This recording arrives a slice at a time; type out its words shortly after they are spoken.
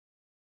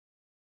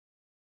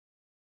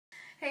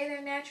Hey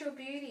there, natural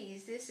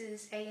beauties. This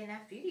is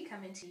AFNBeauty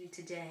coming to you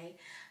today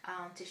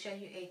to show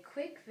you a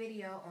quick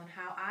video on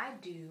how I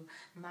do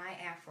my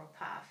Afro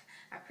puff.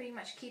 I pretty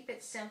much keep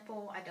it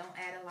simple. I don't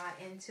add a lot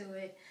into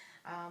it.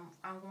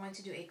 I'm going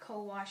to do a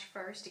co-wash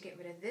first to get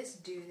rid of this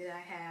dew that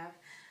I have.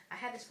 I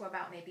had this for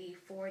about maybe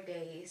 4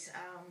 days.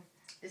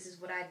 This is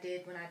what I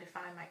did when I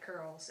defined my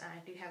curls. I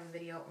do have a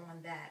video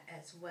on that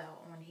as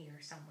well on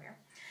here somewhere.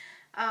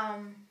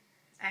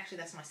 Actually,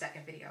 that's my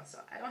second video, so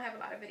I don't have a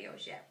lot of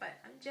videos yet, but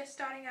I'm just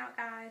starting out,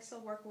 guys, so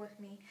work with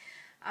me.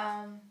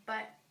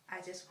 But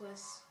I just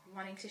was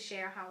wanting to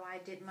share how I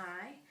did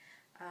my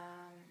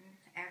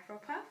Afro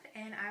puff,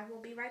 and I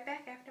will be right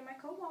back after my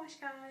co-wash,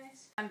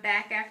 guys. I'm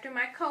back after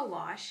my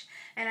co-wash,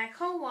 and I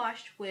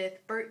co-washed with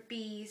Burt's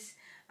Bees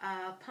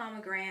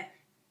pomegranate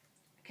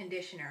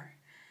conditioner.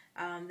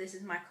 This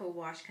is my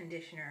co-wash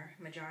conditioner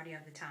majority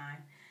of the time.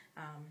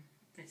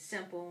 It's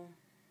simple.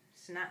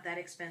 It's not that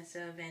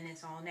expensive, and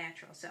it's all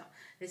natural. So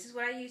this is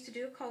what I use to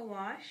do a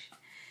co-wash.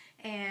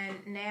 And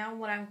now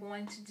what I'm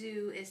going to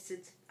do is to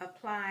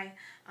apply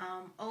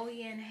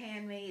Oyin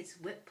Handmade's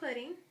whipped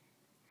pudding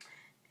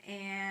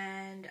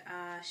and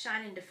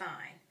Shine and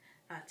Define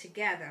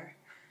together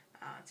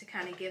to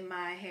kind of give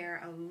my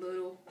hair a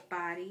little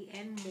body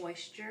and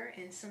moisture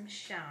and some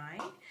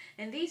shine.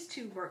 And these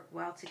two work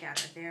well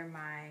together. They're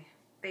my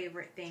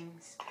favorite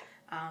things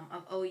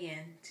of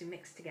Oyin to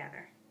mix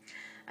together.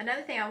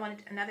 Another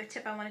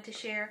tip I wanted to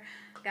share,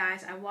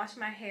 guys, I wash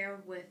my hair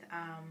with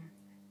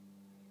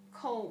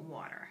cold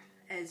water,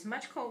 as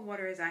much cold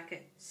water as I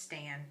could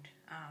stand,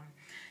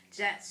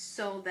 just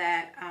so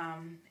that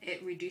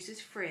it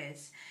reduces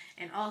frizz.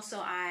 And also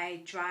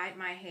I dried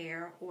my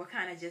hair, or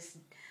kind of just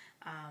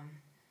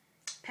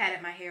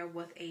patted my hair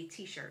with a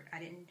t-shirt. I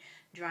didn't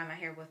dry my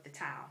hair with the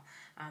towel.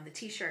 The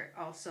t-shirt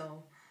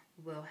also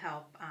will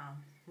help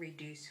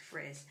reduce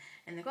frizz.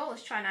 And the goal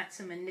is try not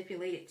to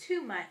manipulate it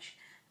too much,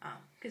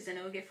 because then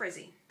it will get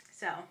frizzy.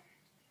 So,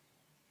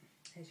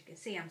 as you can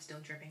see, I'm still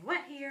dripping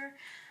wet here.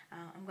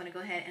 I'm going to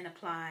go ahead and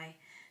apply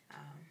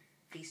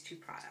these two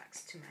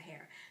products to my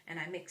hair. And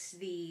I mix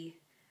the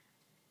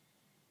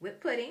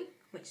whipped pudding,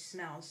 which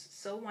smells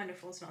so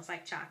wonderful, it smells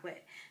like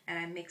chocolate, and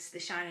I mix the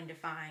Shine and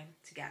Define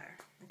together,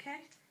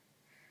 okay?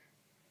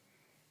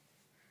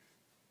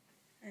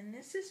 And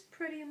this is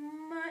pretty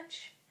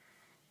much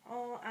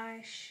all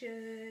I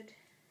should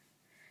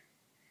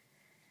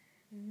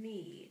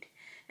need.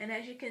 And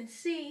as you can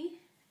see,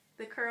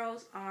 the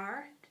curls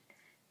are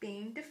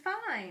being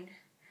defined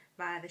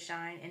by the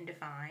Shine and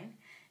Define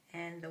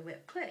and the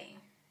whipped pudding.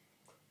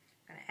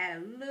 I'm going to add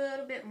a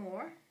little bit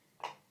more.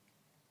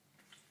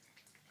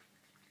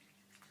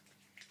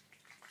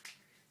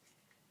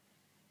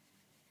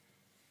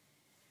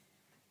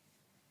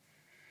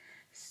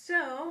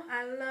 So,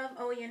 I love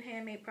Oyin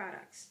Handmade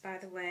products, by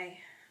the way.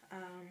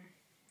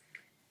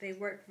 They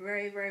work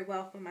very, very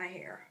well for my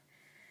hair.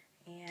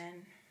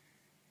 And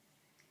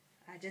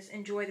I just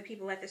enjoy the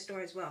people at the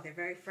store as well. They're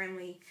very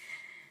friendly,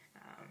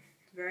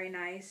 very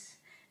nice.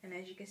 And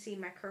as you can see,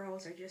 my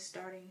curls are just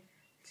starting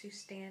to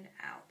stand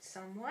out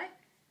somewhat.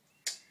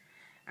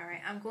 Alright,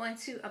 I'm going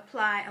to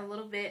apply a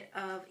little bit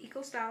of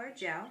Eco Styler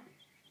gel.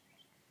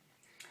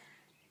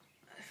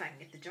 If I can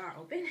get the jar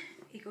open.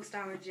 Eco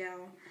Styler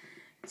gel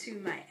to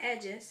my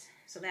edges.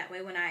 So that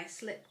way when I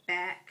slip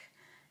back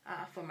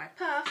for my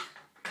puff,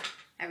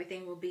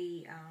 everything will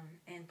be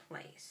in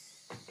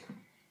place.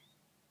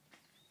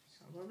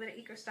 A little bit of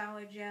Eco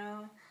Styler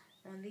gel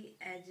on the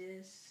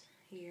edges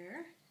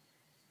here.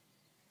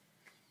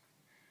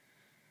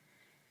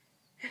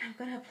 And I'm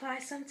going to apply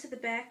some to the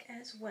back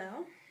as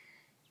well.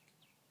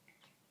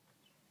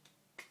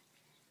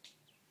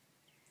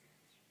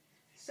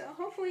 So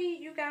hopefully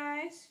you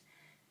guys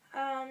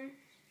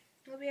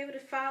will be able to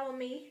follow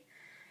me.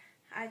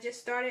 I just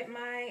started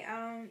my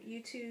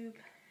YouTube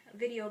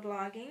video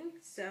blogging,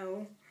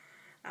 so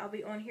I'll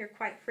be on here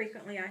quite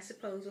frequently, I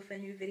suppose, with a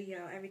new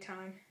video every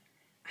time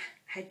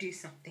I do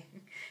something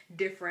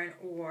different,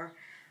 or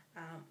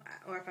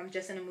if I'm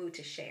just in a mood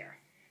to share.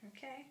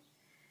 Okay?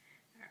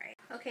 Alright.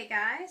 Okay,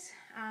 guys.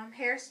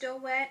 Hair's still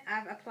wet.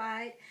 I've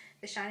applied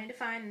the Shine and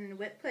Define and the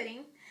whipped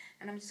pudding.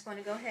 And I'm just going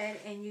to go ahead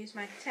and use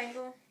my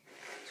Tangle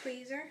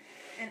tweezer.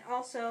 And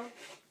also,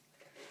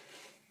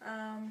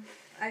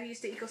 I've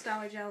used the Eco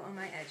Styler gel on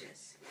my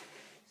edges.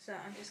 So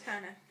I'm just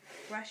kind of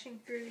brushing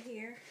through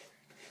here.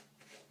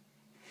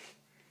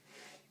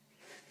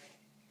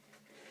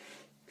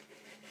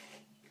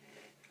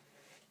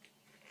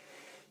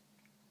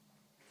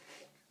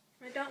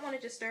 I don't want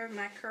to disturb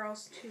my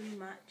curls too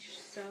much,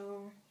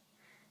 so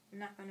I'm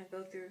not going to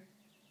go through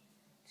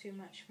too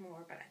much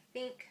more, but I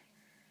think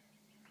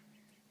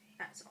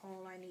that's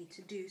all I need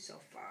to do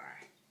so far.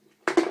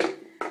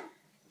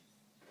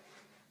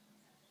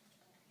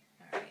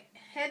 Alright,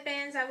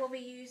 headbands I will be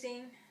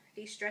using,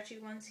 these stretchy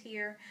ones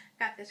here.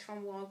 Got this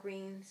from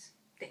Walgreens,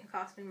 didn't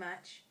cost me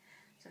much,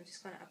 so I'm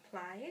just going to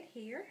apply it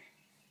here.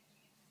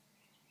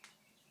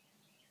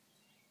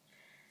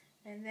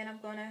 And then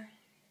I'm going to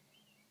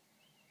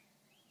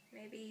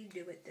maybe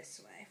do it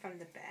this way from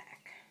the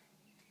back.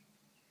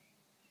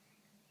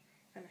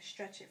 I'm going to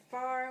stretch it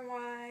far and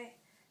wide.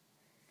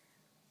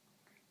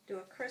 Do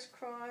a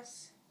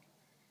crisscross.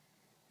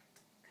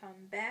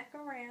 Come back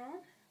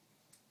around.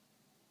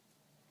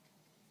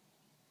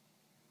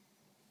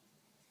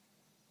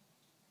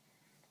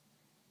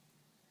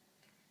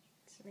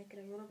 Let's make it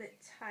a little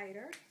bit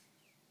tighter.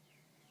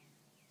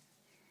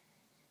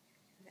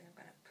 And then I'm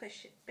going to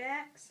push it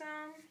back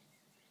some.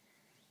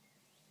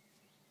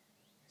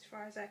 As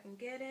far as I can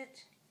get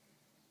it.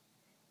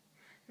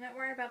 I'm not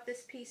worried about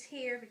this piece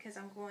here because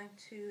I'm going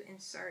to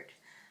insert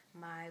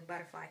my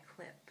butterfly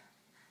clip,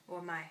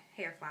 or my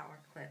hair flower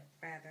clip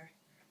rather,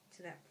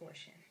 to that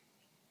portion.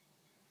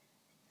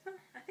 So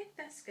I think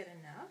that's good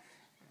enough.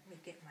 Let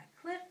me get my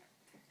clip.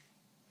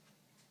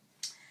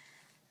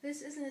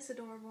 Isn't this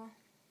adorable?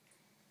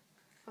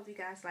 Hope you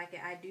guys like it.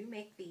 I do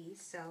make these,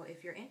 so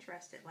if you're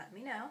interested, let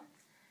me know.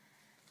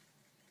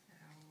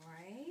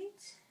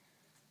 Alright.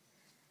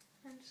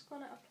 I'm just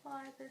going to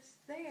apply this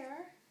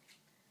there.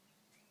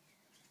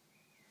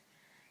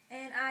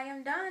 And I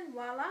am done.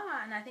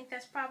 Voila. And I think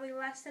that's probably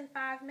less than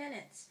 5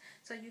 minutes.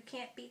 So you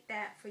can't beat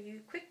that. For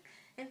you quick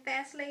and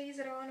fast ladies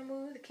that are on the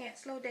move, that can't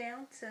slow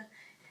down to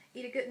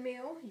eat a good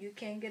meal, you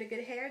can get a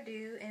good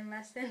hairdo in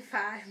less than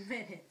 5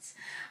 minutes.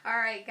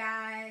 Alright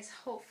guys,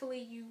 hopefully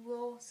you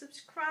will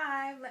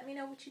subscribe. Let me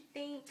know what you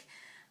think.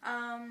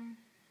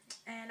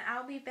 And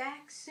I'll be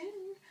back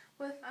soon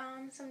with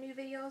some new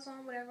videos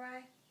on whatever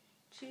I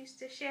choose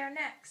to share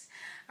next.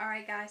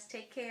 Alright guys,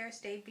 take care,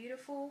 stay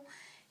beautiful,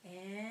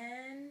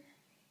 and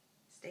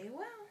stay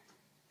well.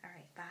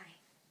 Alright, bye.